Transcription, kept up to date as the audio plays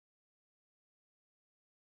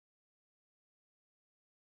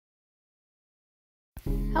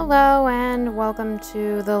Hello and welcome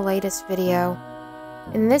to the latest video.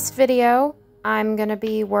 In this video, I'm going to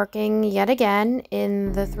be working yet again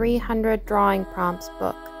in the 300 drawing prompts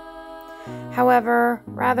book. However,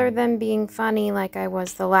 rather than being funny like I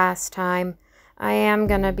was the last time, I am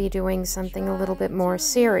going to be doing something a little bit more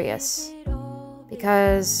serious.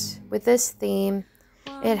 Because with this theme,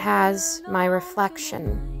 it has my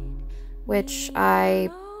reflection, which I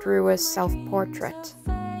drew as self-portrait.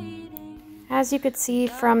 As you could see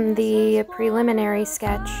from the preliminary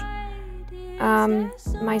sketch,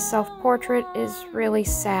 my self-portrait is really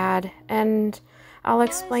sad, and I'll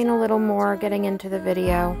explain a little more getting into the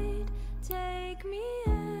video.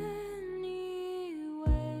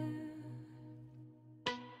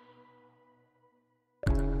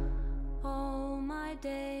 All my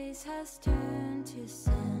days has turned to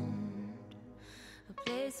sand, a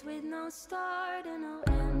place with no start and no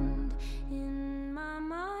end. In my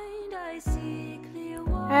mind I see clear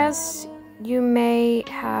water. As you may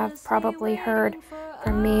have probably heard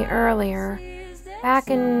from me earlier, back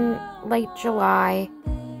in late July,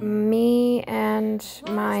 me and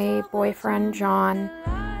my boyfriend John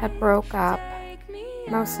had broke up,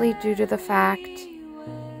 mostly due to the fact,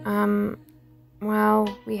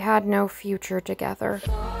 well, we had no future together,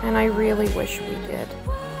 and I really wish we did.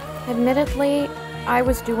 Admittedly, I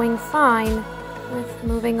was doing fine with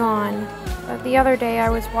moving on, but the other day I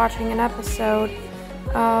was watching an episode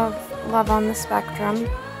of Love on the Spectrum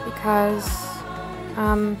because,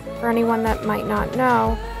 for anyone that might not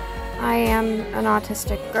know, I am an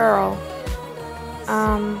autistic girl.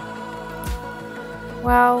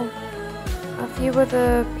 Well, a few of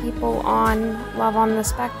the people on Love on the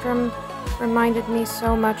Spectrum reminded me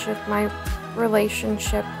so much of my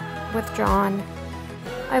relationship with John.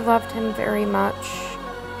 I loved him very much,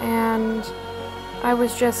 and I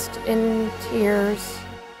was just in tears.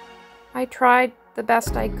 I tried the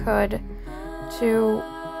best I could to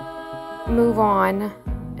move on,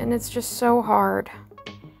 and it's just so hard.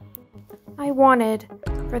 I wanted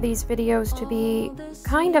for these videos to be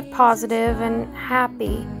kind of positive and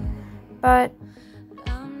happy, but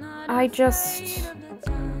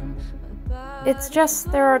it's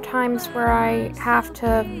just there are times where I have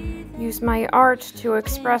to use my art to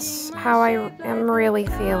express how I am really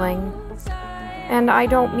feeling. And I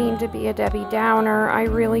don't mean to be a Debbie Downer, I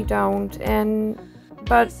really don't.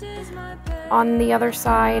 But on the other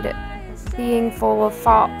side, being full of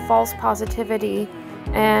false positivity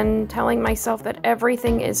and telling myself that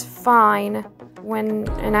everything is fine when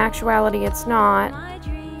in actuality it's not,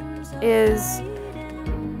 is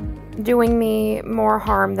doing me more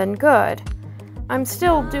harm than good. I'm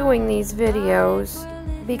still doing these videos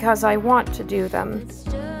because I want to do them,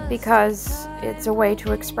 because it's a way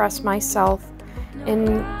to express myself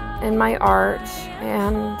in my art,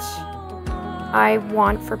 and I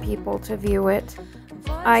want for people to view it.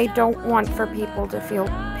 I don't want for people to feel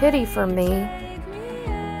pity for me.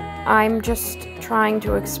 I'm just trying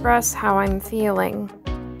to express how I'm feeling,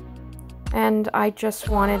 and I just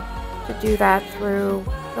wanted to do that through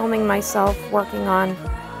filming myself working on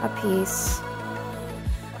a piece.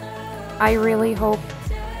 I really hope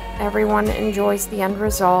everyone enjoys the end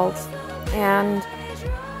result, and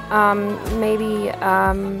maybe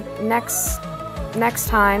next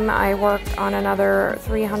time I work on another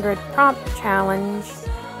 300 prompt challenge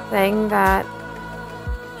thing, that,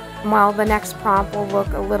 well, the next prompt will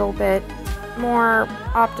look a little bit more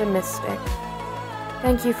optimistic.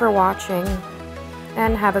 Thank you for watching,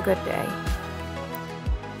 and have a good day.